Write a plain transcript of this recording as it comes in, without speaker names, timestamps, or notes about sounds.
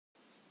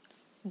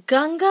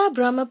Ganga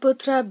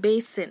Brahmaputra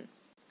Basin,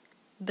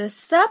 the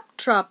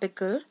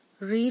subtropical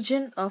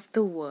region of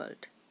the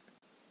world.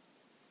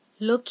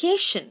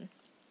 Location.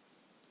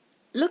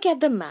 Look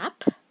at the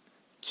map.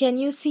 Can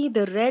you see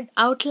the red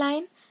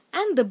outline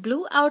and the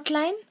blue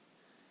outline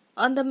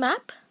on the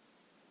map?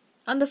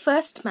 On the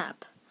first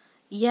map.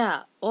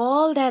 Yeah,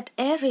 all that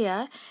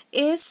area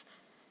is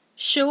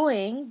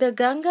showing the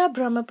Ganga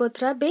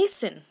Brahmaputra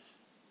Basin.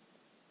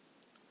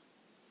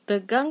 The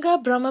Ganga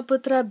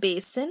Brahmaputra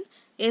Basin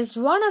is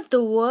one of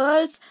the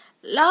world's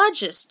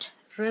largest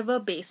river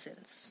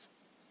basins.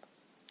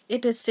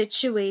 It is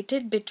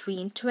situated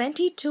between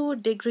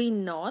 22°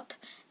 north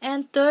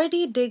and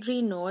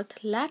 30°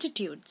 north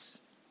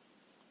latitudes.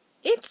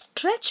 It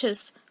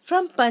stretches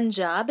from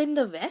Punjab in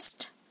the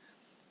west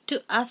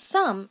to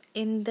Assam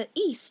in the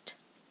east.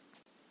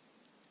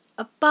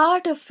 A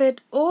part of it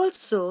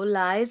also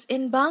lies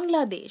in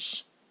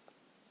Bangladesh.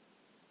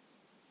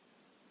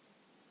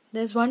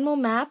 There's one more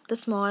map, the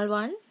small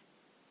one.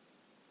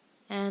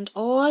 And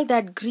all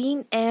that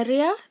green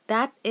area,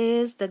 that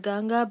is the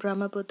Ganga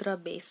Brahmaputra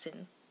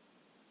Basin.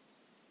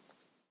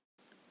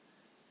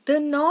 The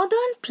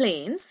northern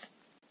plains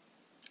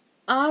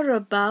are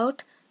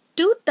about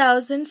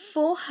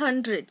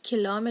 2,400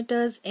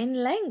 kilometers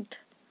in length.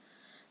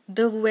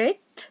 The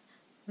width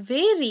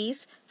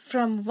varies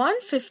from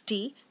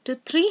 150 to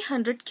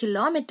 300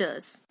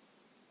 kilometers.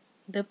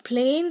 The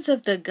plains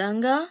of the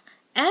Ganga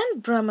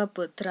and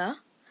Brahmaputra,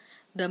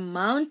 the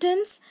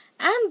mountains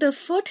and the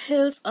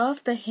foothills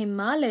of the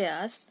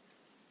Himalayas,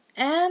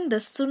 and the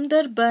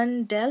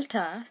Sundarban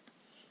Delta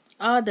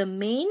are the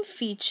main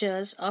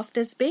features of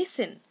this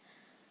basin.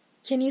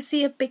 Can you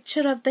see a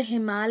picture of the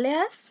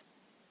Himalayas?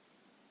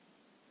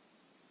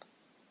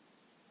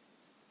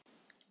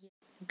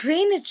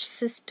 Drainage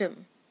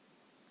system.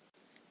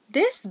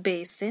 This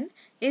basin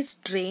is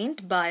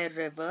drained by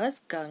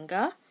rivers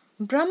Ganga,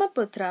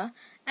 Brahmaputra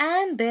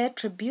and their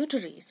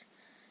tributaries.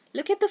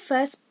 Look at the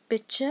first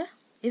picture.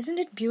 Isn't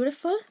it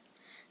beautiful?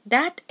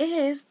 That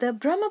is the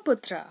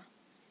Brahmaputra.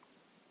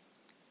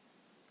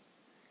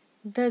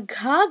 The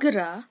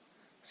Ghagra,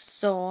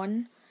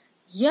 Son,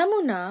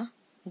 Yamuna,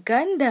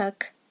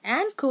 Gandak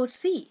and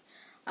Kosi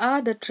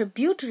are the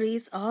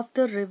tributaries of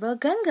the river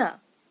Ganga.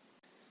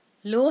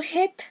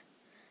 Lohit,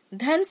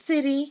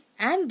 Dhansiri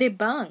and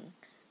Dibang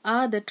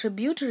are the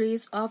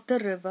tributaries of the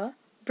river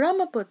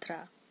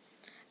Brahmaputra.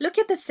 Look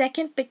at the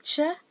second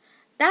picture.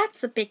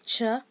 That's a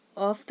picture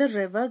of the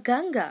river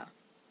Ganga.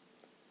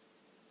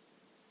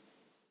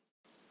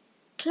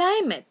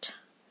 Climate.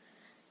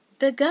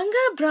 The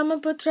Ganga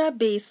Brahmaputra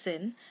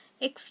Basin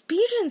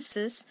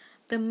experiences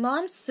the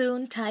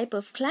monsoon type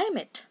of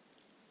climate.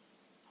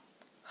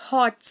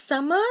 Hot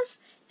summers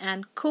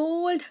and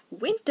cold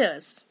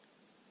winters.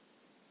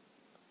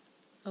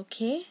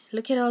 Okay,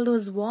 look at all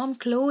those warm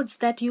clothes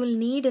that you'll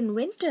need in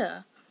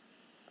winter.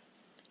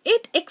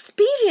 It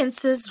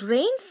experiences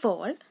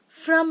rainfall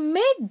from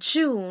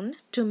mid-June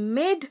to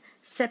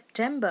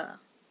mid-September.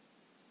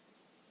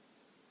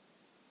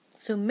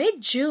 So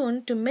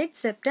mid-June to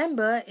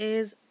mid-September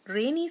is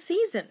rainy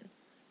season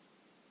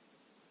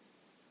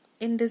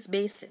in this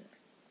basin,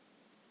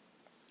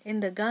 in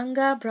the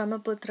Ganga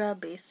Brahmaputra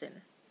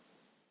Basin.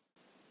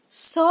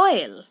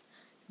 Soil.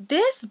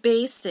 This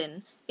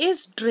basin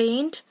is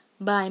drained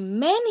by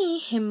many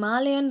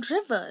Himalayan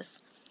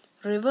rivers.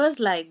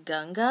 Rivers like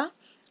Ganga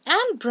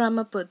and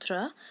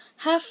Brahmaputra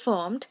have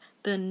formed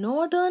the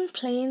northern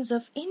plains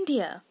of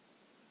India.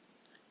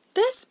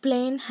 This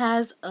plain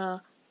has a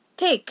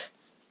thick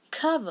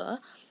cover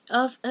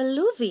of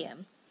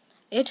alluvium.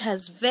 It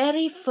has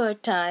very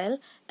fertile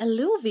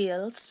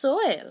alluvial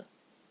soil.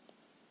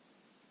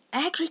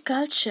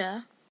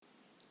 Agriculture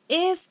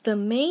is the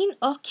main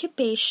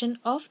occupation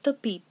of the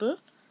people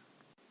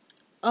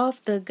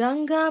of the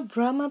Ganga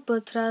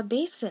Brahmaputra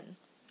Basin.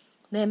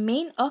 Their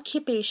main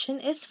occupation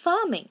is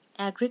farming,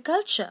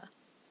 agriculture.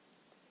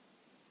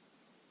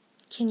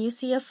 Can you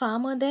see a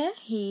farmer there?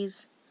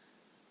 He's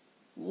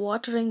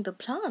watering the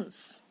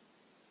plants.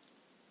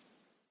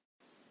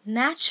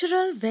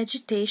 Natural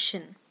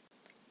vegetation.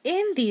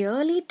 In the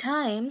early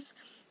times,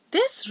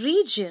 this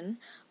region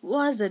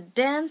was a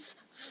dense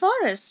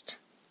forest.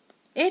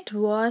 It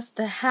was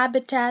the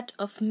habitat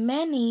of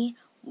many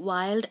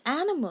wild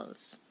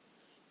animals.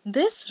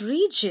 This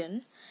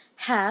region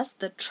has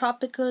the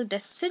tropical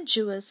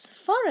deciduous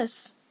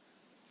forests.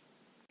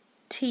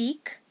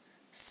 Teak,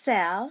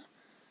 sal,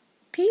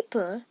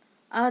 peepal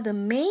are the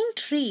main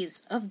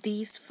trees of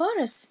these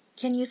forests.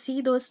 Can you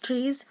see those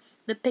trees?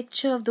 The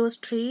picture of those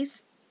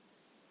trees?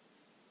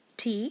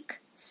 Teak,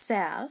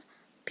 sal,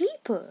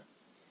 peepal.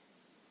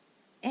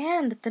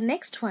 And the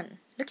next one,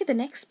 look at the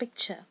next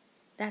picture.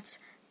 That's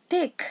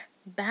thick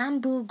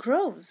bamboo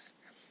groves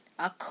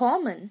are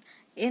common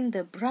in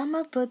the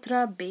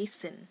Brahmaputra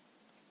Basin.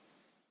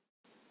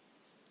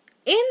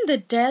 In the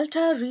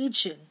Delta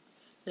region,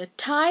 the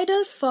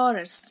tidal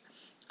forests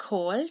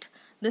called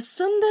the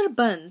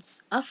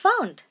Sundarbans are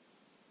found.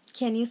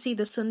 Can you see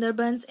the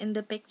Sundarbans in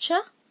the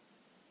picture?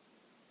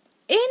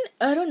 In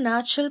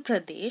Arunachal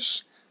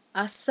Pradesh,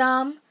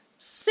 Assam,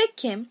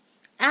 Sikkim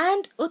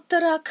and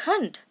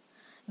Uttarakhand.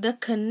 The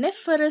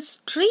coniferous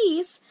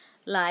trees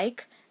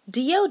like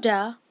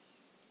deodar,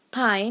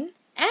 pine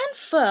and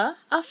fir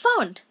are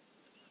found.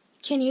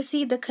 Can you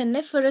see the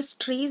coniferous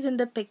trees in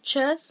the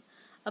pictures?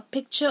 A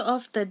picture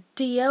of the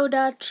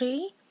deodar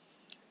tree,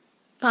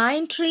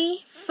 pine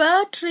tree,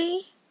 fir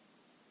tree.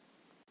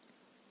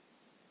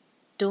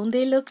 Don't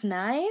they look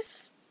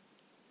nice?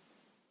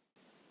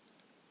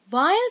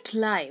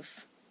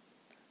 Wildlife.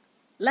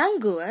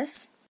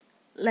 Langurs,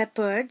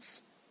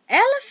 leopards,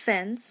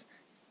 elephants,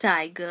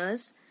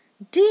 tigers,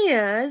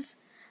 deers,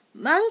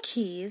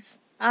 monkeys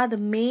are the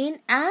main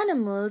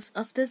animals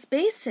of this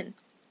basin.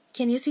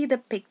 Can you see the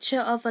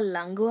picture of a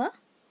langur?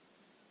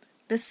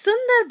 The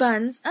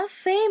Sundarbans are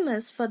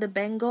famous for the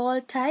Bengal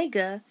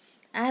tiger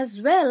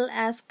as well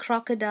as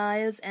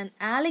crocodiles and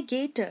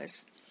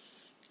alligators.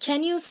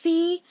 Can you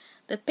see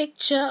the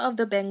picture of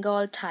the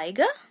Bengal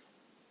tiger?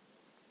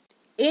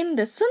 In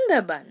the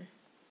Sundarban.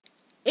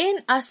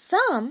 In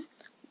Assam,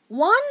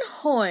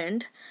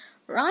 one-horned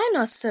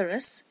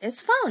rhinoceros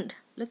is found.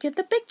 Look at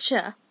the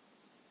picture.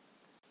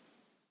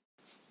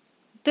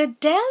 The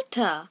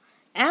delta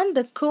and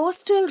the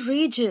coastal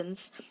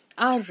regions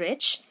are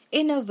rich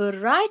in a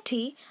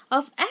variety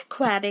of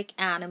aquatic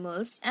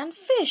animals and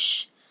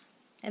fish.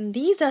 And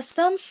these are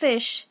some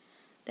fish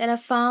that are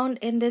found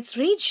in this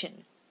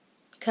region.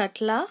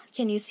 Katla,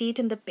 can you see it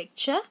in the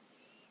picture?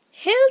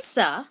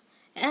 Hilsa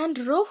and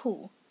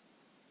Rohu.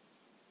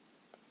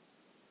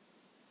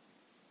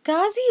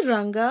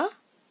 Kaziranga,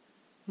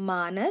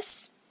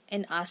 Manas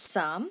in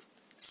Assam,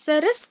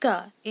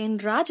 Sariska in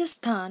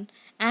Rajasthan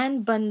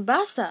and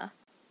Banbasa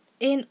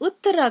in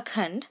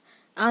Uttarakhand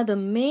are the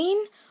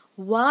main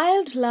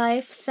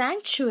wildlife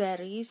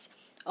sanctuaries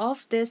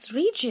of this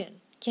region.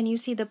 Can you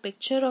see the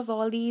picture of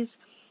all these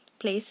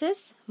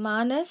places?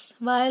 Manas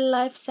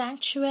Wildlife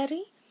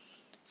Sanctuary,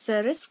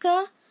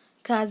 Sariska,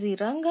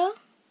 Kaziranga.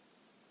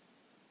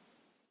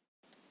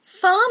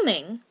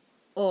 Farming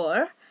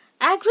or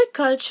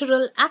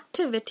agricultural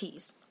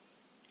activities.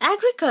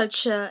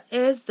 Agriculture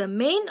is the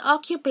main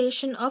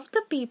occupation of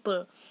the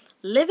people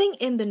living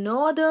in the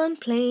northern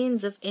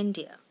plains of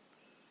India.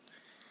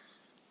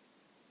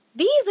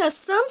 These are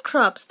some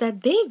crops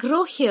that they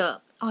grow here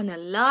on a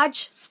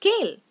large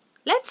scale.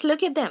 Let's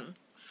look at them.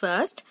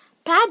 First,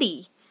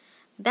 paddy.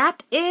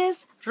 That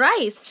is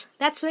rice.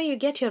 That's where you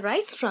get your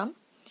rice from.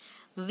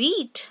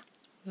 Wheat.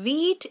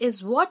 Wheat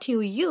is what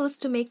you use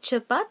to make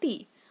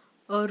chapati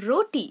or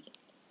roti.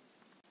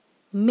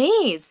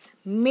 Maize.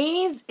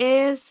 Maize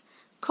is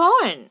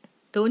corn.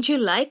 Don't you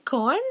like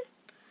corn?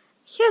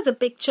 Here's a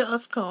picture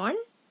of corn.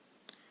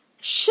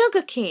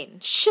 Sugarcane.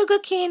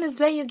 Sugarcane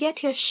is where you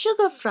get your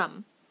sugar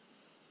from.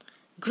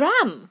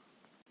 Gram.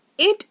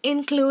 It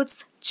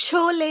includes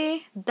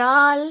chole,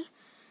 dal.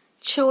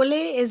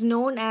 Chole is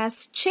known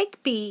as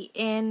chickpea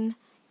in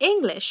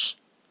English.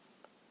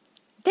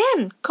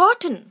 Then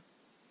cotton.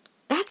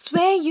 That's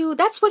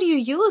what you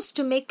use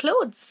to make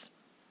clothes.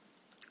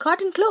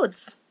 Cotton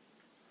clothes.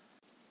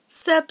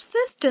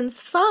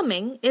 Subsistence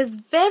farming is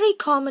very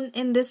common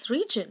in this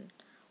region.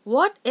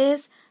 What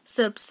is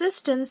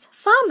subsistence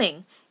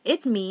farming?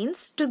 It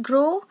means to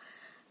grow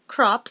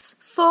crops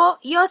for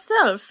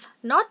yourself,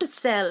 not to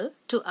sell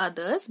to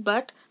others,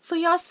 but for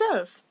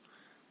yourself.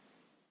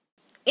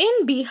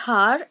 In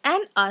Bihar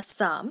and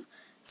Assam,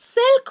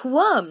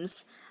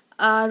 silkworms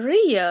are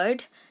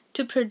reared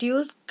to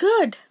produce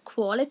good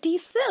quality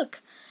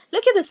silk.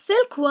 Look at the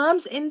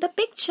silkworms in the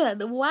picture,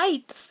 the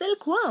white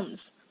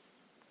silkworms.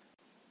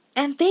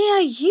 And they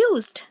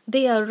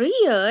are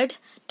reared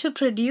to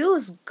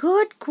produce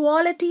good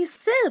quality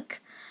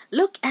silk.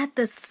 Look at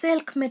the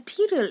silk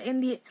material in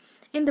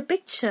the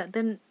picture,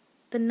 the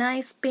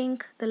nice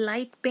pink, the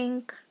light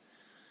pink.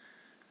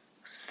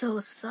 So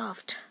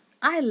soft.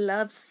 I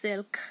love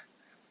silk.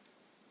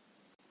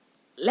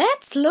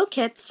 Let's look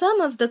at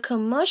some of the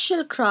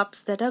commercial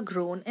crops that are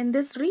grown in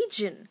this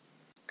region.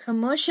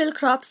 Commercial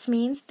crops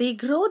means they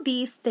grow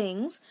these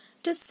things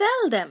to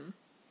sell them.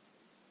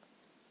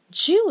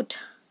 Jute.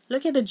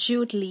 Look at the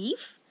jute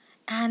leaf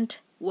and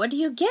what do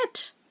you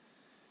get?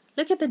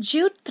 Look at the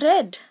jute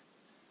thread.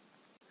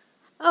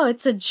 Oh,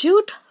 it's a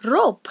jute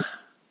rope.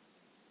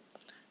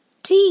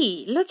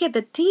 Tea. Look at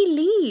the tea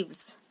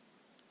leaves.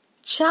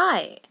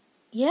 Chai.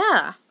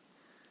 Yeah.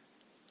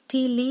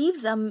 Tea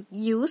leaves are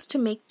used to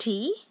make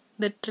tea,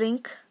 the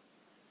drink.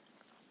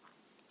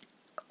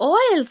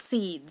 Oil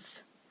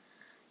seeds.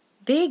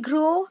 They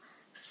grow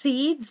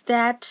seeds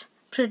that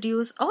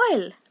produce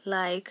oil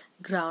like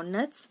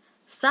groundnuts,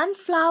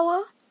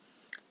 sunflower.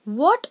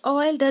 What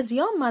oil does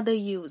your mother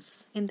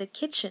use in the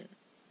kitchen?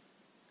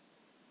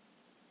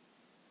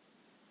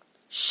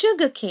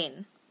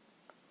 Sugarcane.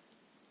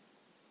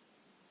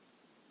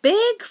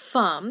 Big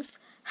farms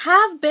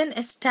have been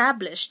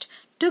established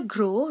to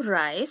grow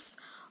rice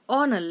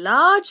on a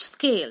large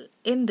scale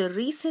in the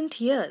recent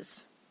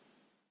years.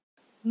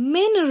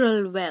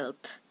 Mineral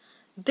wealth.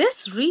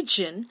 This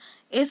region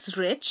is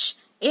rich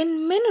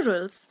in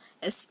minerals,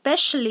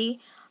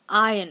 especially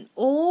iron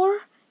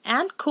ore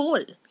and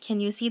coal. Can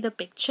you see the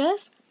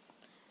pictures?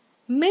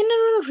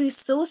 Mineral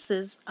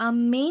resources are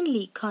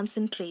mainly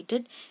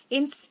concentrated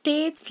in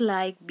states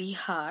like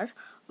Bihar,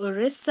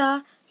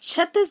 Orissa,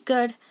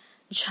 Chhattisgarh,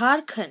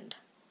 Jharkhand.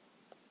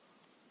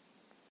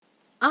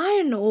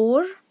 Iron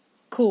ore,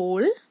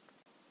 coal,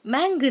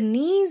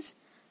 manganese,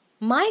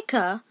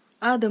 mica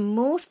are the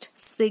most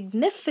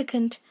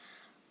significant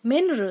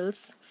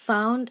minerals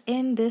found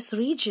in this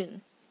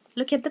region.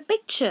 Look at the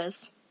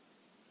pictures.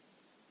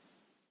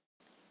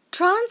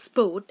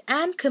 Transport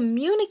and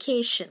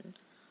communication.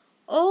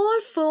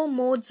 All four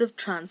modes of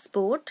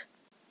transport,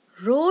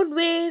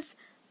 roadways,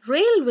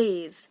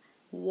 railways,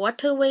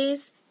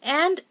 waterways,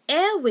 and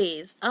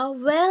airways are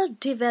well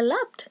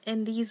developed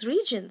in these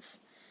regions.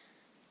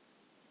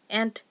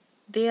 And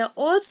they are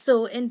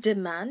also in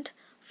demand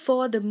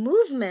for the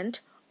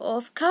movement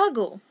of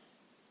cargo.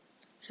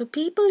 So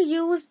people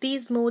use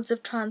these modes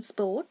of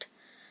transport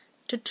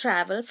to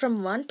travel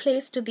from one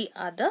place to the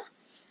other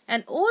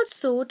and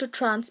also to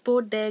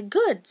transport their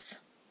goods.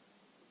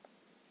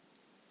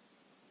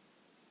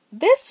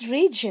 This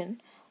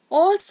region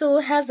also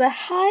has a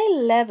high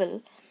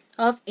level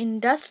of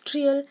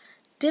industrial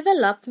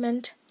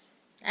development,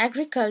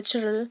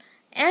 agricultural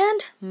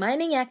and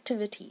mining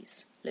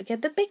activities. Look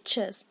at the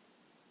pictures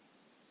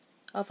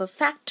of a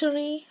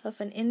factory, of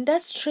an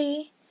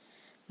industry,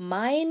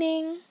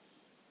 mining.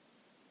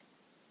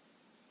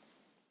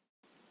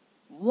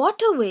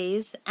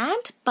 Waterways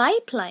and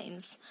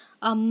pipelines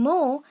are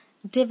more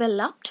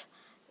developed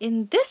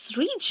in this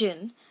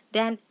region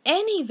than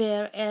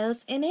anywhere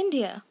else in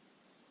India.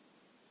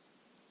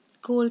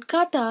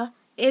 Kolkata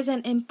is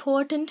an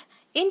important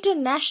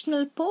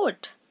international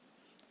port.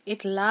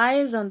 It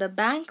lies on the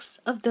banks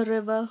of the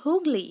river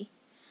Hooghly.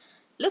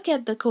 Look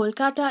at the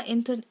Kolkata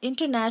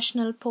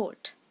International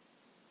Port.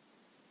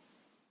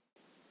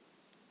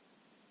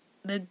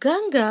 The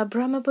Ganga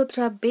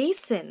Brahmaputra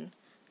Basin,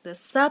 the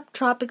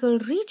subtropical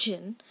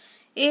region,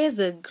 is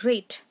a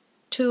great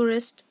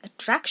tourist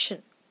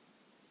attraction.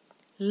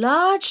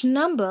 Large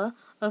number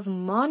of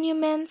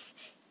monuments,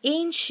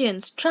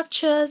 ancient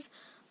structures,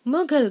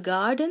 Mughal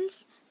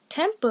gardens,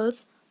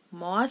 temples,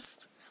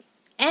 mosques,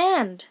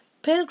 and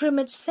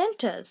pilgrimage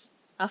centers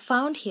are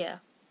found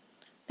here.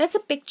 There's a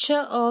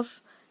picture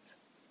of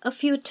a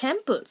few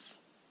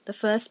temples. The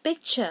first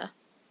picture.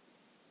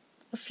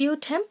 A few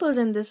temples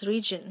in this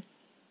region.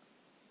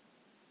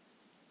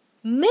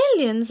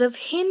 Millions of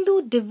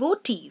Hindu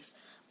devotees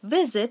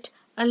visit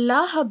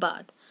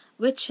Allahabad,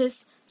 which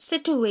is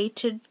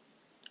situated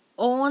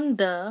on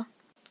the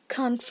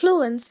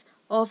confluence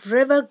of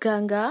river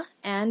Ganga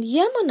and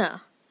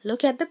Yamuna.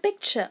 Look at the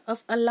picture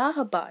of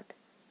Allahabad.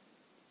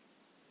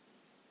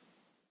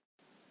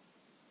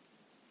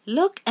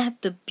 Look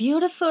at the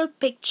beautiful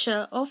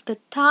picture of the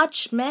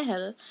Taj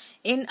Mahal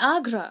in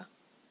Agra.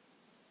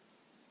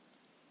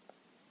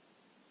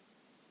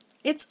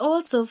 It's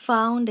also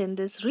found in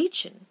this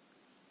region.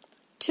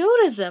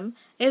 Tourism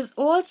is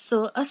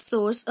also a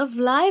source of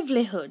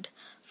livelihood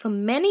for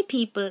many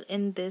people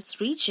in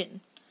this region.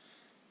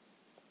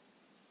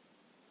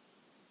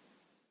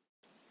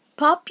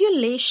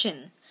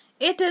 Population.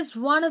 It is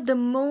one of the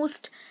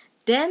most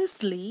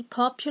densely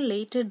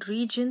populated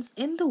regions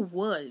in the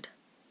world.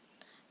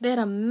 There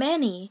are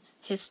many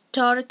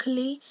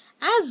historically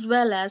as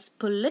well as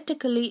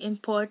politically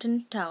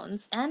important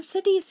towns and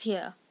cities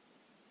here.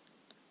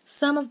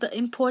 Some of the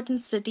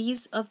important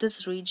cities of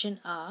this region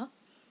are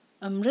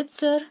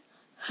Amritsar,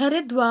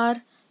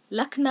 Haridwar,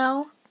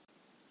 Lucknow,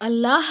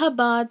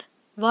 Allahabad,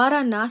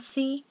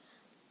 Varanasi,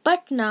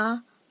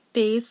 Patna,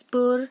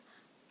 Tezpur,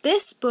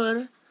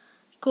 Dispur,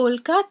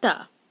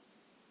 Kolkata.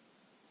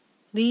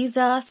 These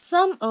are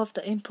some of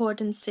the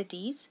important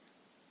cities,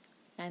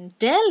 and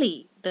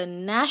Delhi, the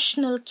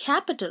national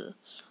capital,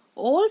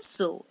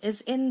 also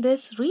is in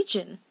this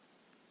region.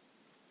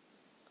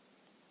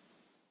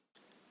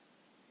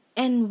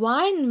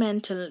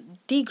 Environmental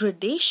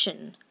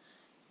degradation.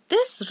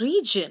 This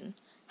region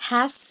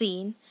has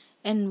seen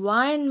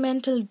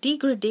environmental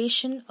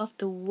degradation of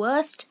the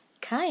worst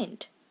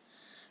kind.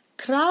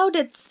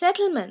 Crowded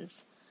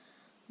settlements.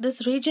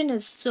 This region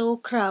is so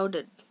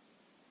crowded.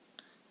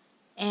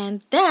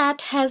 And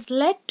that has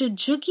led to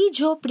jhuggi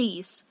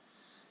jhopdis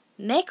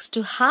next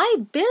to high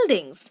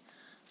buildings.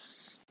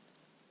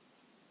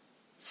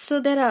 So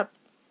there are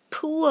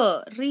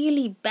poor,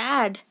 really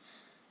bad,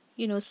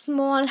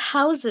 small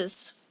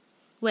houses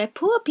where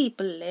poor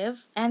people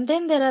live, and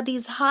then there are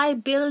these high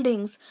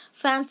buildings,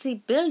 fancy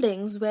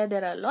buildings where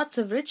there are lots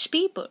of rich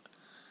people.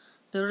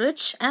 The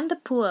rich and the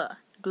poor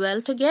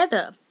dwell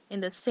together in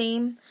the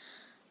same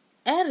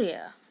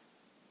area.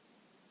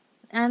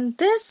 And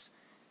this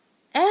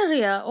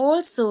area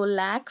also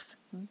lacks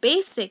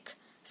basic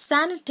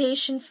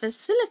sanitation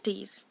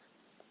facilities.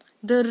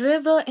 The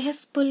river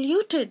is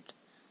polluted.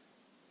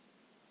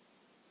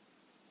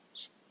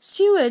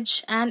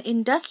 Sewage and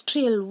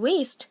industrial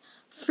waste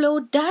flow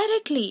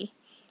directly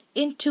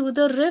into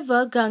the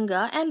river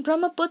Ganga and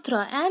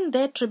Brahmaputra and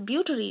their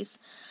tributaries.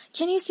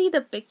 Can you see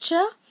the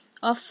picture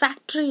of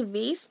factory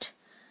waste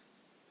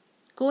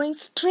going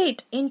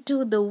straight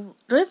into the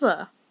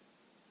river?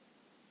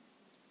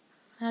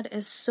 That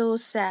is so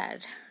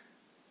sad.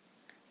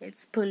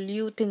 It's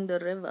polluting the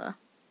river.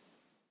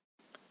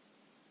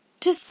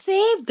 To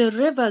save the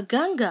river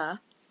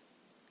Ganga,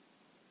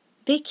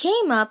 they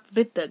came up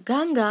with the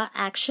Ganga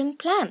Action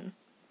Plan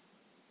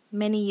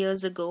many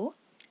years ago,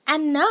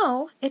 and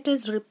now it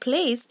is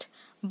replaced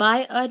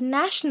by a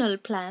national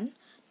plan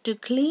to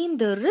clean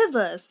the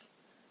rivers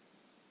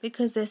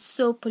because they're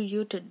so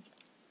polluted.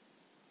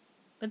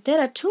 But there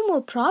are two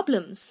more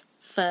problems.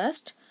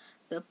 First,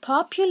 the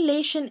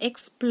population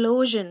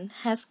explosion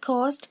has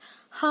caused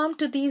harm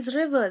to these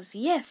rivers.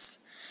 Yes,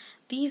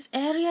 these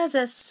areas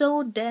are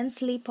so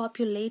densely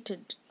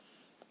populated.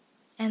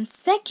 And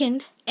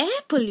second,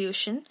 air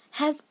pollution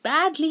has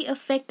badly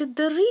affected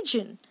the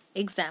region.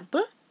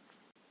 Example,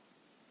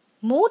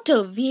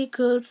 motor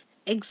vehicles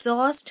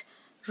exhaust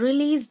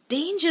release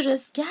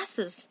dangerous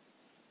gases.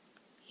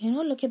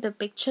 Look at the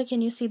picture.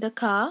 Can you see the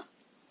car?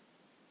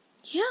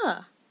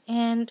 Yeah,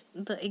 and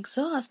the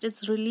exhaust,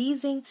 it's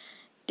releasing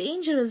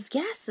dangerous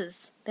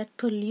gases that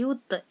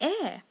pollute the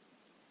air.